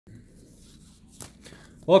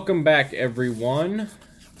Welcome back, everyone.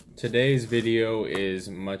 Today's video is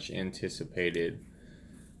much anticipated.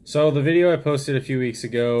 So the video I posted a few weeks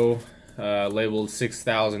ago, labeled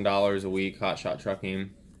 $6,000 a week hotshot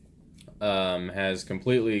trucking, has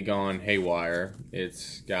completely gone haywire.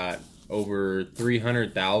 It's got over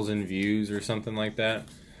 300,000 views or something like that.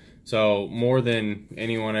 So more than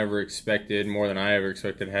anyone ever expected, more than I ever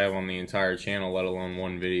expected to have on the entire channel, let alone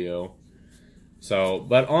one video. So,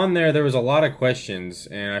 but on there was a lot of questions,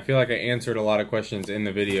 and I feel like I answered a lot of questions in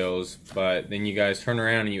the videos, but then you guys turn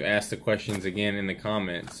around and you ask the questions again in the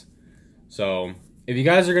comments. So, if you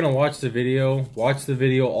guys are going to watch the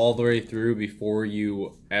video all the way through before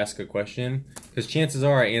you ask a question, because chances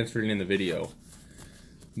are I answered it in the video.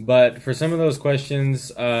 But for some of those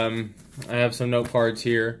questions, I have some note cards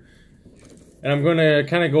here, and I'm going to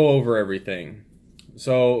kind of go over everything.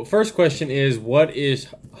 So, first question is, what is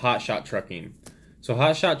hotshot trucking? So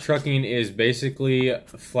hotshot trucking is basically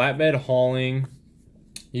flatbed hauling.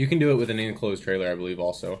 You can do it with an enclosed trailer, I believe,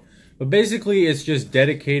 also. But basically, it's just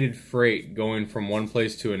dedicated freight going from one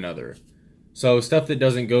place to another. So stuff that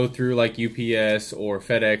doesn't go through like UPS or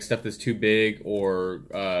FedEx, stuff that's too big, or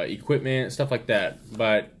equipment, stuff like that.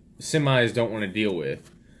 But semis don't want to deal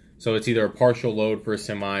with. So it's either a partial load for a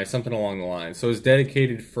semi, something along the line. So it's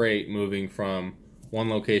dedicated freight moving from one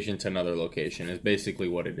location to another location is basically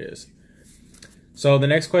what it is. So the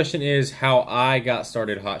next question is how I got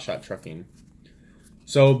started hotshot trucking.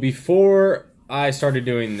 So before I started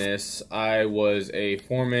doing this, I was a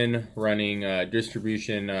foreman running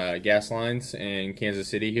distribution gas lines in Kansas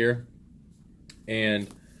City here. And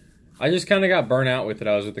I just kind of got burnt out with it.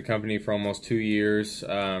 I was with the company for almost 2 years.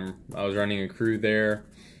 I was running a crew there.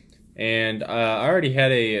 And I already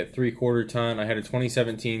had a 3/4 ton. I had a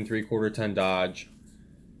 2017 3/4 ton Dodge.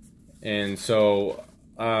 And so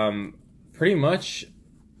pretty much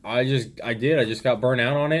I just got burnt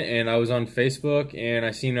out on it, and I was on Facebook and I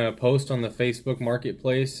seen a post on the Facebook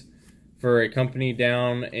marketplace for a company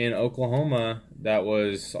down in Oklahoma that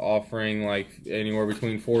was offering like anywhere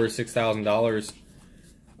between $4,000 or $6,000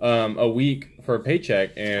 a week for a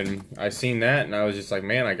paycheck. And I seen that and I was just like,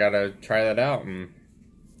 man, I gotta try that out. And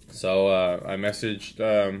so I messaged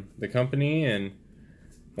the company, and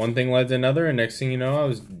one thing led to another, and next thing you know, I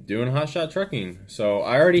was doing hotshot trucking. So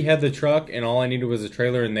I already had the truck, and all I needed was a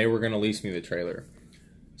trailer, and they were going to lease me the trailer.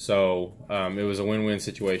 So it was a win-win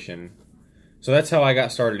situation. So that's how I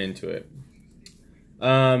got started into it.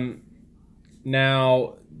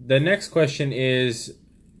 Now, the next question is,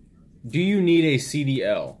 do you need a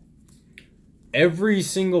CDL? Every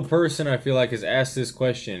single person I feel like has asked this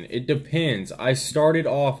question. It depends. I started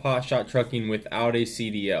off hotshot trucking without a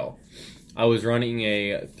CDL. I was running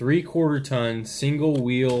a 3/4 ton single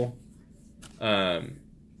wheel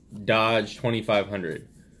Dodge 2500,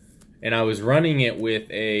 and I was running it with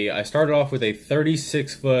I started off with a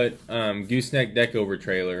 36-foot gooseneck deck over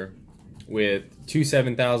trailer with two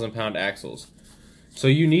 7,000-pound axles. So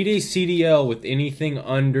you need a CDL with anything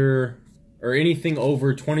under or anything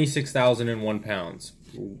over 26,001 pounds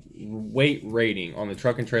weight rating on the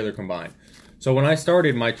truck and trailer combined. So when I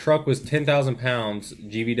started, my truck was 10,000 pounds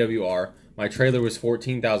GVWR. My trailer was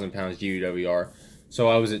 14,000 pounds GVWR. So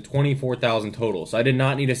I was at 24,000 total. So I did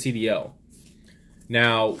not need a CDL.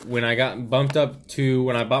 Now, when I got bumped up to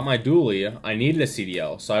when I bought my dually, I needed a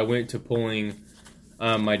CDL. So I went to pulling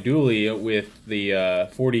my dually with the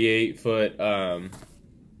 48-foot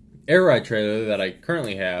air ride trailer that I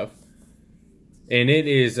currently have. And it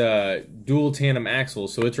is dual tandem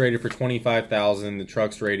axles, so it's rated for 25,000. The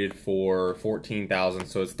truck's rated for 14,000,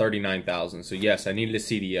 so it's 39,000. So yes, I needed a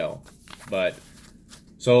CDL. But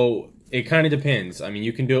so it kind of depends. I mean,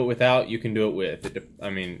 you can do it without, you can do it with. I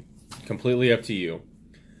mean, completely up to you.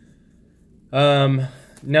 Now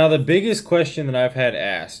the biggest question that I've had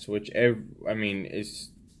asked, which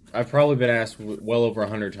I've probably been asked well over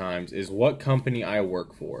 100 times, is what company I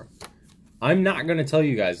work for. I'm not going to tell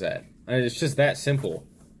you guys that. It's just that simple.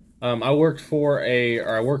 I work for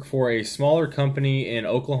a smaller company in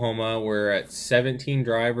Oklahoma. We're at 17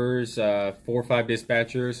 drivers, 4 or 5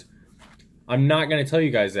 dispatchers. I'm not going to tell you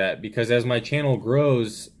guys that because as my channel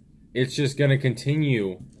grows, it's just going to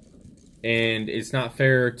continue, and it's not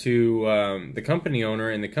fair to the company owner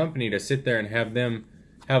and the company to sit there and have them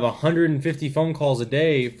have 150 phone calls a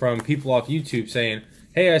day from people off YouTube saying,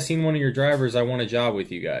 "Hey, I seen one of your drivers. I want a job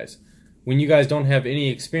with you guys." When you guys don't have any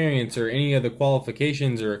experience or any of the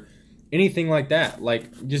qualifications or anything like that.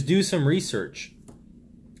 Like, just do some research.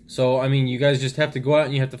 So, I mean, you guys just have to go out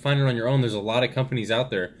and you have to find it on your own. There's a lot of companies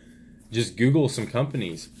out there. Just Google some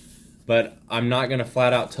companies. But I'm not going to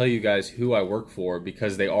flat out tell you guys who I work for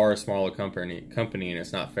because they are a smaller company and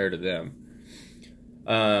it's not fair to them.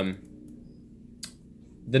 The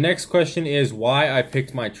next question is why I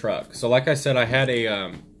picked my truck. So like I said, I had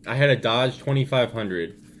a Dodge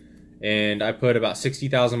 2500, and I put about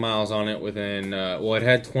 60,000 miles on it within, well, it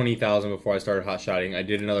had 20,000 before I started hot shotting. I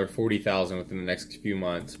did another 40,000 within the next few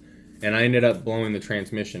months, and I ended up blowing the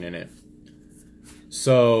transmission in it.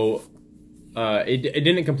 So it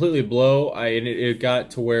didn't completely blow. It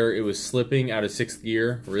got to where it was slipping out of 6th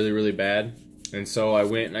gear really, really bad. And so I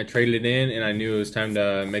went and I traded it in, and I knew it was time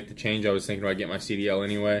to make the change. I was thinking about getting my CDL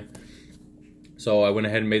anyway. So I went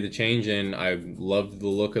ahead and made the change, and I loved the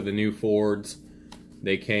look of the new Fords.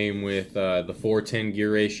 They came with the 410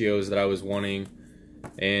 gear ratios that I was wanting.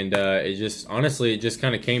 And it just, honestly, it just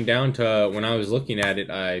kind of came down to when I was looking at it,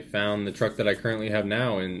 I found the truck that I currently have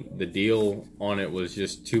now, and the deal on it was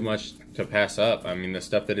just too much to pass up. I mean, the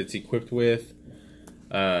stuff that it's equipped with,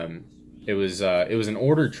 it was an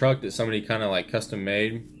ordered truck that somebody kind of like custom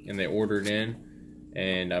made, and they ordered in,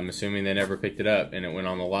 and I'm assuming they never picked it up, and it went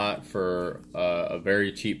on the lot for a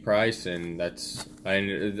very cheap price, and that's I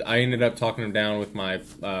ended up talking them down with my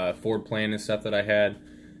Ford plan and stuff that I had.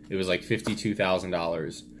 It was like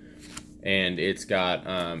 $52,000, and it's got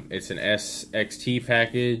it's an SXT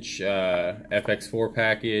package, FX4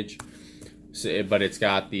 package. So, but it's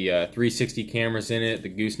got the 360 cameras in it, the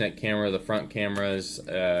gooseneck camera, the front cameras.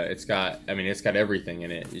 It's got everything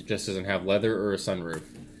in it. It just doesn't have leather or a sunroof.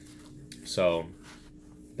 So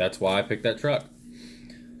that's why I picked that truck.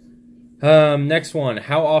 Next one,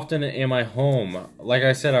 how often am I home? Like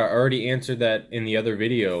I said, I already answered that in the other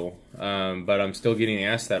video, but I'm still getting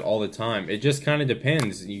asked that all the time. It just kind of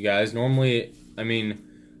depends, you guys. Normally, I mean,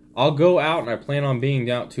 I'll go out and I plan on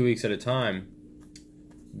being out 2 weeks at a time.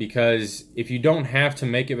 Because if you don't have to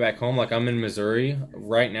make it back home, like I'm in Missouri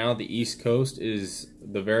right now, the East Coast is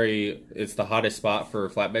it's the hottest spot for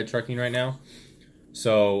flatbed trucking right now.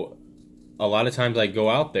 So a lot of times I go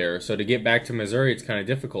out there. So to get back to Missouri, it's kind of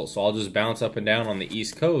difficult. So I'll just bounce up and down on the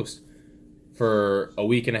East Coast for a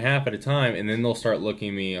week and a half at a time, and then they'll start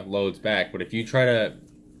looking me loads back. But if you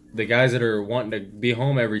the guys that are wanting to be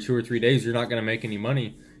home every 2 or 3 days, you're not going to make any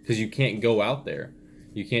money because you can't go out there.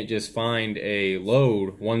 You can't just find a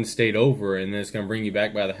load one state over and then it's going to bring you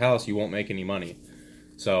back by the house. You won't make any money.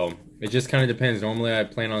 So it just kind of depends. Normally I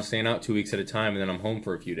plan on staying out 2 weeks at a time, and then I'm home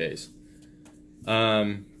for a few days.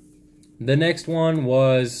 The next one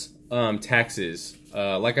was taxes.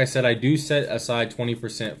 Like I said, I do set aside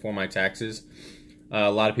 20% for my taxes.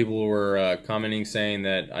 A lot of people were commenting saying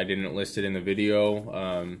that I didn't list it in the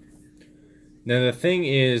video. Now the thing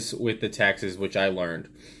is with the taxes, which I learned,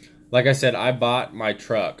 like I said, I bought my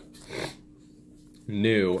truck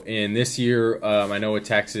new, and this year I know with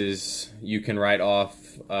taxes you can write off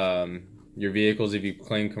your vehicles. If you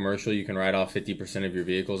claim commercial, you can write off 50% of your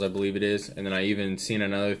vehicles, I believe it is. And then I even seen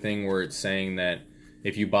another thing where it's saying that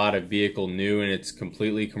if you bought a vehicle new and it's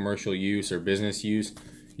completely commercial use or business use,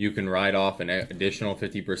 you can write off an additional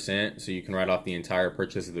 50%, so you can write off the entire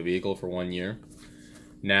purchase of the vehicle for 1 year.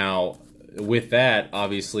 Now with that,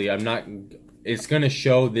 obviously it's going to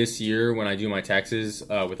show this year when I do my taxes,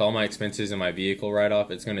 with all my expenses and my vehicle write-off,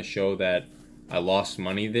 it's going to show that I lost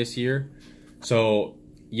money this year. So,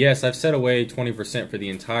 yes, I've set away 20% for the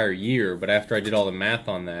entire year, but after I did all the math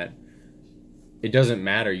on that, it doesn't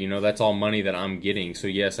matter. You know, that's all money that I'm getting. So,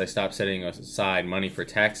 yes, I stopped setting aside money for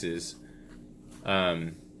taxes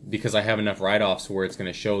because I have enough write-offs where it's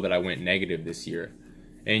going to show that I went negative this year.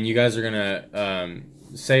 And you guys are going to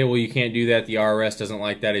say, well, you can't do that. The IRS doesn't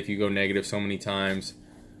like that if you go negative so many times.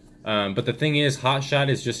 But the thing is, hotshot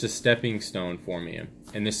is just a stepping stone for me.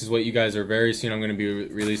 And this is what you guys are very soon. I'm going to be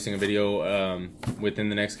releasing a video within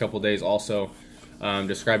the next couple days also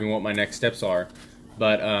describing what my next steps are.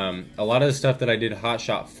 But a lot of the stuff that I did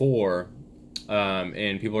hotshot for,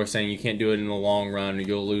 and people are saying you can't do it in the long run or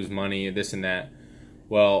you'll lose money, this and that.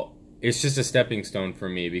 Well, it's just a stepping stone for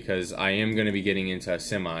me because I am going to be getting into a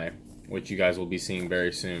semi, which you guys will be seeing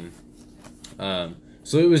very soon.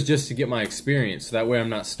 So it was just to get my experience, so that way I'm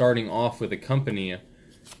not starting off with a company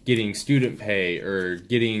getting student pay or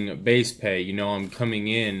getting base pay. You know, I'm coming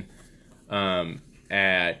in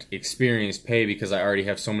at experienced pay because I already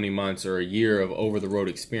have so many months or a year of over-the-road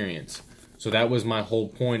experience. So that was my whole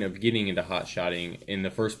point of getting into hotshotting in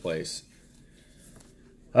the first place.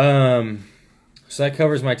 So that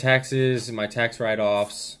covers my taxes and my tax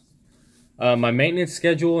write-offs. My maintenance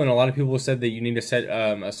schedule, and a lot of people said that you need to set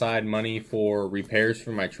aside money for repairs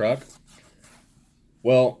for my truck.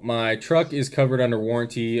 Well, my truck is covered under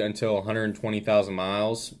warranty until 120,000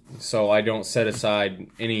 miles, so I don't set aside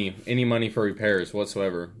any money for repairs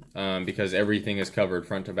whatsoever because everything is covered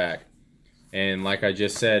front to back. And like I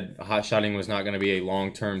just said, hotshotting was not going to be a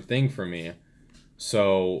long-term thing for me.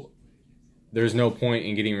 So there's no point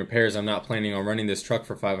in getting repairs. I'm not planning on running this truck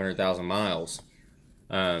for 500,000 miles.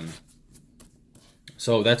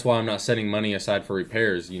 So that's why I'm not setting money aside for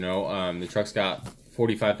repairs. The truck's got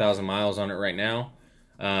 45,000 miles on it right now.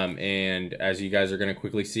 And as you guys are going to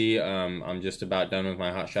quickly see, I'm just about done with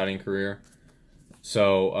my hot shotting career.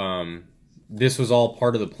 So this was all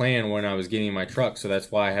part of the plan when I was getting my truck. So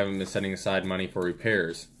that's why I haven't been setting aside money for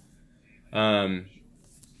repairs.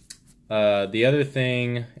 The other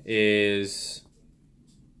thing is,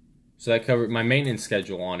 so that covered my maintenance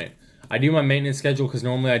schedule on it. I do my maintenance schedule because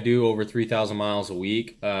normally I do over 3,000 miles a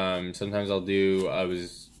week. Sometimes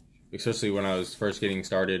especially when I was first getting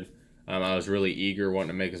started, I was really eager, wanting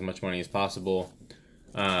to make as much money as possible.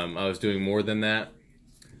 I was doing more than that.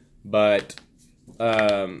 But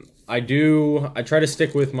I try to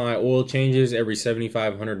stick with my oil changes every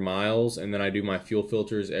 7,500 miles, and then I do my fuel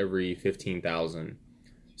filters every 15,000.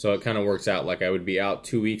 So it kind of works out like I would be out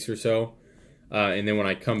 2 weeks or so. And then when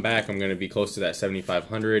I come back, I'm going to be close to that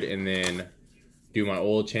 7,500 and then do my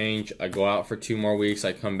oil change. I go out for 2 more weeks.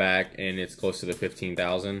 I come back and it's close to the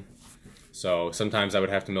 15,000. So sometimes I would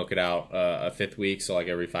have to milk it out a 5th week. So like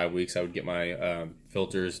every 5 weeks, I would get my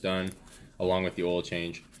filters done along with the oil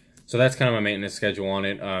change. So that's kind of my maintenance schedule on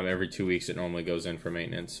it. Every 2 weeks, it normally goes in for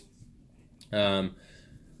maintenance.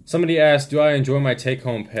 Somebody asked, do I enjoy my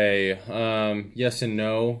take-home pay? Yes and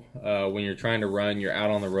no. When you're trying to run, you're out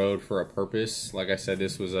on the road for a purpose. Like I said,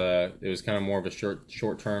 it was kind of more of a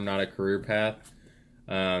short term, not a career path.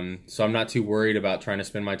 So I'm not too worried about trying to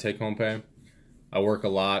spend my take-home pay. I work a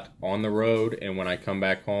lot on the road, and when I come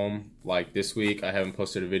back home, like this week, I haven't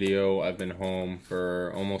posted a video. I've been home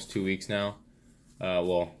for almost 2 weeks now.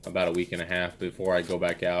 Well, about a week and a half. Before I go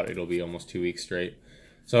back out, it'll be almost 2 weeks straight.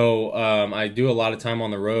 So I do a lot of time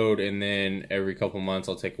on the road, and then every couple months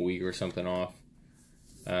I'll take a week or something off.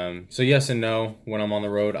 So yes and no. When I'm on the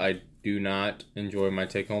road, I do not enjoy my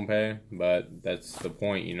take-home pay, but that's the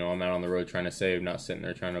point. I'm out on the road trying to save, not sitting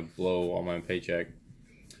there trying to blow all my paycheck.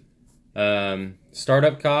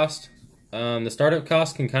 Startup cost. The startup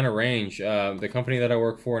cost can kind of range. The company that I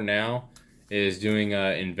work for now is doing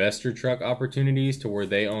investor truck opportunities to where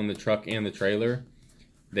they own the truck and the trailer.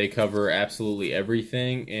 They cover absolutely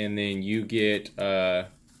everything, and then you get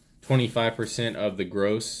 25% of the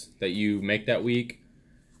gross that you make that week.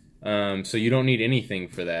 So you don't need anything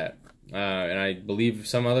for that. And I believe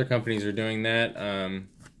some other companies are doing that.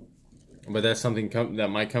 But that's something that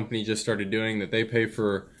my company just started doing, that they pay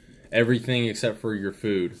for everything except for your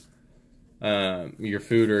food. Or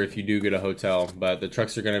if you do get a hotel. But the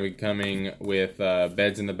trucks are going to be coming with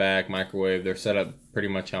beds in the back, microwave. They're set up pretty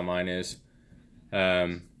much how mine is.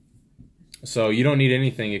 So you don't need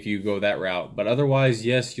anything if you go that route. But otherwise,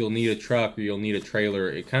 yes, you'll need a truck or you'll need a trailer.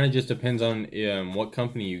 It kind of just depends on what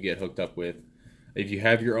company you get hooked up with. If you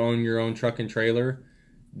have your own truck and trailer,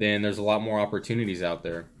 then there's a lot more opportunities out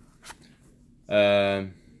there.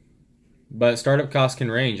 But startup costs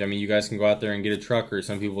can range. I mean, you guys can go out there and get a truck, or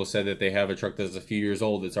some people said that they have a truck that's a few years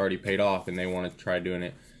old that's already paid off and they want to try doing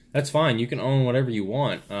it. That's fine. You can own whatever you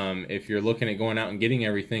want. If you're looking at going out and getting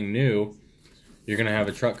everything new, you're going to have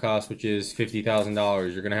a truck cost, which is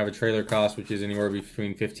 $50,000. You're going to have a trailer cost, which is anywhere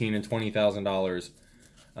between $15,000 and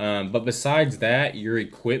 $20,000. But besides that, your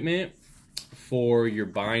equipment for your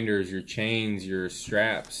binders, your chains, your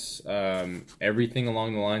straps, everything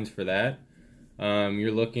along the lines for that,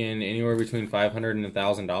 you're looking anywhere between $500 and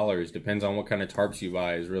 $1,000. Depends on what kind of tarps you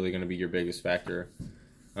buy is really going to be your biggest factor.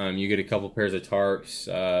 You get a couple pairs of tarps,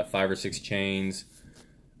 5 or 6 chains,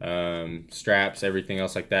 straps, everything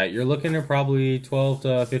else like that. You're looking at probably $1,200 to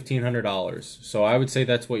 $1,500. So I would say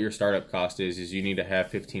that's what your startup cost is you need to have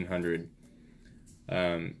 $1,500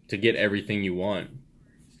 to get everything you want.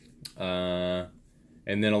 And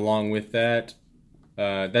then along with that,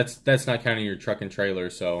 that's not counting your truck and trailer.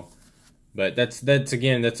 So. But that's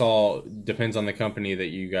all depends on the company that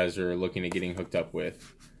you guys are looking at getting hooked up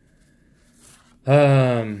with.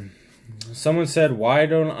 Someone said, why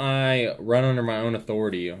don't I run under my own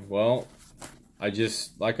authority? Well,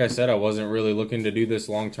 like I said, I wasn't really looking to do this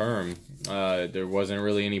long term. There wasn't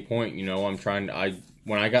really any point,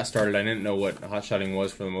 when I got started, I didn't know what hot shotting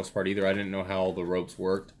was for the most part either. I didn't know how all the ropes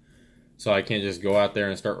worked. So I can't just go out there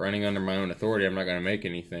and start running under my own authority. I'm not going to make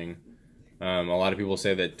anything. A lot of people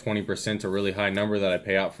say that 20% is a really high number that I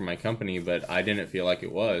pay out for my company, but I didn't feel like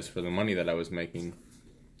it was for the money that I was making.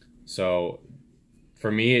 So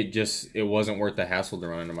for me, it wasn't worth the hassle to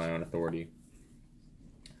run under my own authority.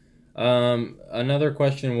 Another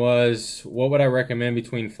question was, what would I recommend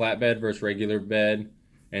between flatbed versus regular bed,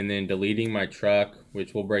 and then deleting my truck,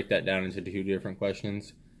 which we'll break that down into 2 different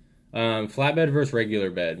questions. Flatbed versus regular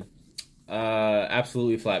bed.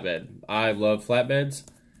 Absolutely flatbed. I love flatbeds,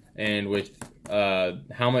 and with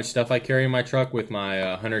how much stuff I carry in my truck with my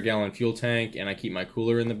 100-gallon fuel tank, and I keep my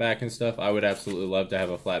cooler in the back and stuff, I would absolutely love to have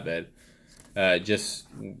a flatbed. Just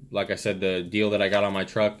like I said, the deal that I got on my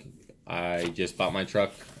truck, I just bought my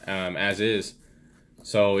truck as is,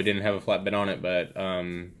 so it didn't have a flatbed on it. But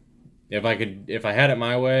if I had it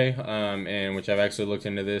my way, and which I've actually looked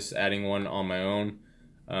into this, adding one on my own.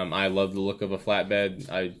 I love the look of a flatbed.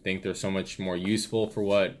 I think they're so much more useful for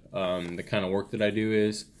what the kind of work that I do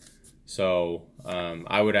is. So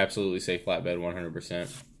I would absolutely say flatbed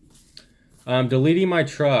 100%. Deleting my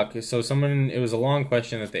truck. So it was a long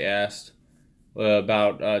question that they asked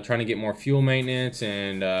about trying to get more fuel maintenance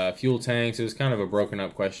and fuel tanks. It was kind of a broken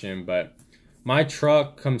up question, but my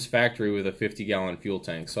truck comes factory with a 50-gallon fuel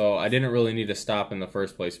tank. So I didn't really need to stop in the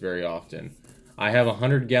first place very often. I have a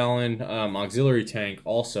 100-gallon auxiliary tank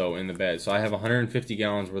also in the bed, so I have 150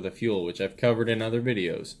 gallons worth of fuel, which I've covered in other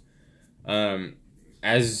videos.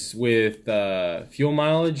 As with fuel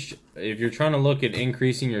mileage, if you're trying to look at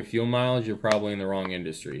increasing your fuel mileage, you're probably in the wrong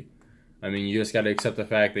industry. I mean, you just got to accept the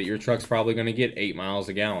fact that your truck's probably going to get 8 miles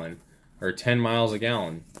a gallon or 10 miles a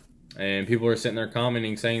gallon. And people are sitting there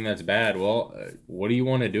commenting saying that's bad. Well, what do you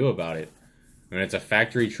want to do about it? I mean, it's a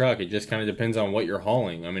factory truck. It just kind of depends on what you're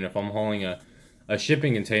hauling. I mean, if I'm hauling a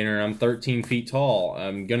shipping container and I'm 13 feet tall,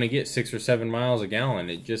 I'm going to get 6 or 7 miles a gallon.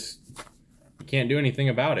 You can't do anything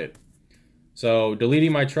about it. So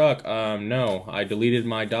deleting my truck, no, I deleted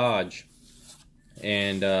my Dodge.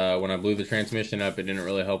 And when I blew the transmission up, it didn't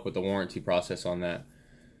really help with the warranty process on that.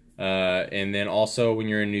 And then also when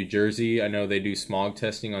you're in New Jersey, I know they do smog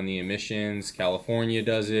testing on the emissions. California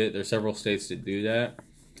does it. There's several states that do that.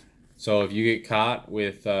 So if you get caught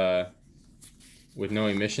with no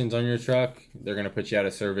emissions on your truck, they're going to put you out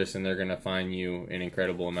of service and they're going to fine you an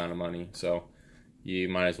incredible amount of money. So you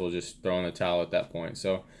might as well just throw in the towel at that point.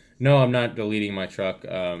 So no, I'm not deleting my truck,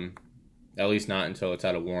 at least not until it's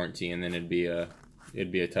out of warranty, and then it'd be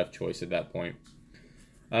a tough choice at that point.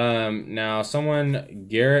 Now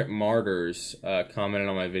Garrett Martyrs commented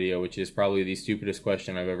on my video, which is probably the stupidest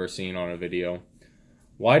question I've ever seen on a video.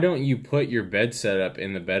 Why don't you put your bed setup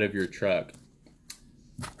in the bed of your truck?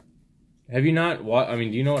 Have you not? I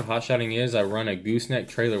mean, do you know what hotshotting is? I run a gooseneck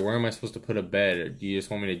trailer. Where am I supposed to put a bed? Do you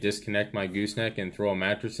just want me to disconnect my gooseneck and throw a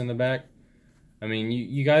mattress in the back? I mean,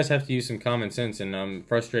 you guys have to use some common sense, and I'm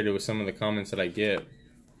frustrated with some of the comments that I get.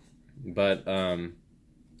 But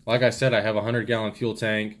like I said, I have a 100-gallon fuel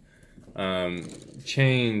tank,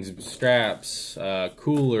 chains, straps,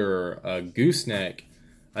 cooler, gooseneck.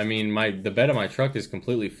 I mean, the bed of my truck is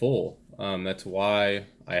completely full. That's why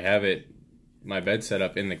I have my bed set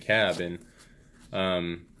up in the cab.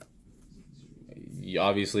 And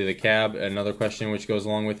obviously the cab, another question which goes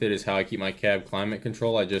along with it is how I keep my cab climate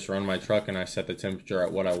control. I just run my truck and I set the temperature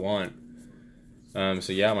at what I want.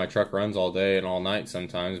 So yeah, my truck runs all day and all night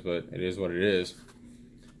sometimes, but it is what it is.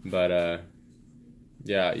 But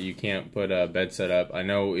yeah, you can't put a bed set up. I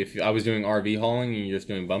know if I was doing RV hauling and you're just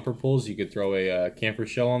doing bumper pulls, you could throw a camper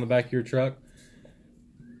shell on the back of your truck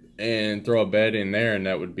and throw a bed in there, and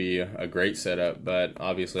that would be a great setup. But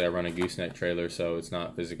obviously I run a gooseneck trailer, so it's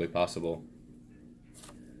not physically possible.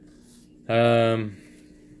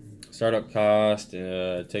 Startup cost,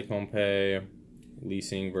 take-home pay,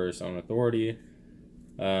 leasing versus own authority,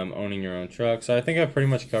 owning your own truck. So I think I've pretty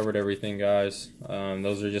much covered everything, guys.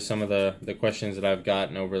 Those are just some of the questions that I've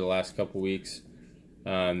gotten over the last couple weeks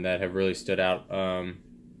that have really stood out.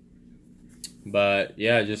 But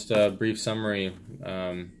yeah, just a brief summary.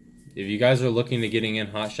 If you guys are looking to getting in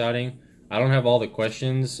hotshotting, I don't have all the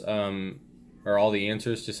questions or all the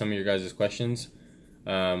answers to some of your guys' questions.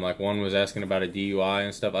 Like one was asking about a DUI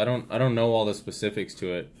and stuff. I don't know all the specifics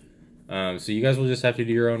to it. So you guys will just have to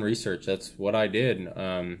do your own research. That's what I did.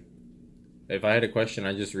 If I had a question,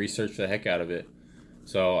 I just researched the heck out of it.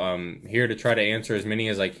 So I'm here to try to answer as many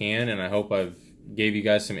as I can, and I hope I've gave you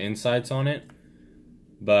guys some insights on it.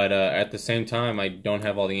 But at the same time, I don't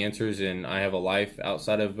have all the answers, and I have a life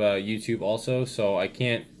outside of YouTube also, so I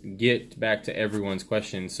can't get back to everyone's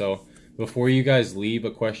questions. So before you guys leave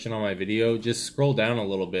a question on my video, just scroll down a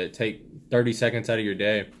little bit, take 30 seconds out of your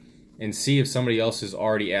day, and see if somebody else has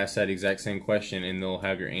already asked that exact same question, and they'll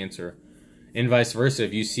have your answer. And vice versa,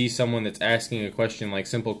 if you see someone that's asking a question, like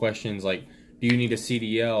simple questions like, do you need a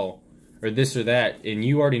CDL, or this or that, and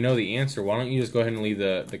you already know the answer, why don't you just go ahead and leave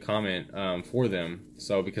the comment for them?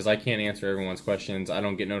 So, because I can't answer everyone's questions, I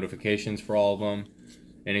don't get notifications for all of them,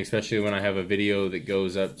 and especially when I have a video that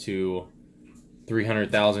goes up to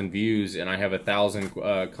 300,000 views and I have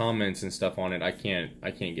 1,000 comments and stuff on it, I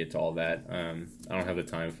can't get to all that. I don't have the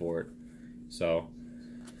time for it. So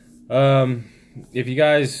If you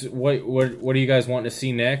guys, what do you guys want to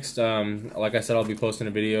see next? Like I said, I'll be posting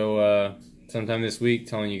a video sometime this week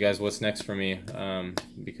telling you guys what's next for me,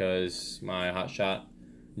 because my hotshot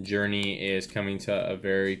journey is coming to a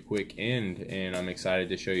very quick end, and I'm excited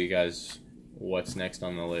to show you guys what's next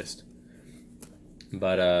on the list.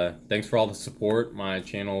 But thanks for all the support. My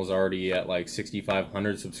channel is already at like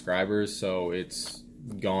 6,500 subscribers, so it's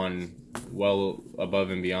gone well above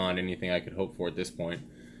and beyond anything I could hope for at this point.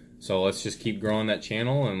 So let's just keep growing that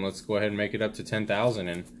channel, and let's go ahead and make it up to 10,000.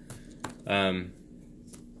 And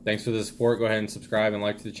thanks for the support. Go ahead and subscribe and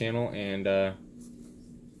like to the channel, and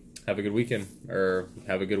have a good weekend, or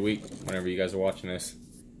have a good week whenever you guys are watching this.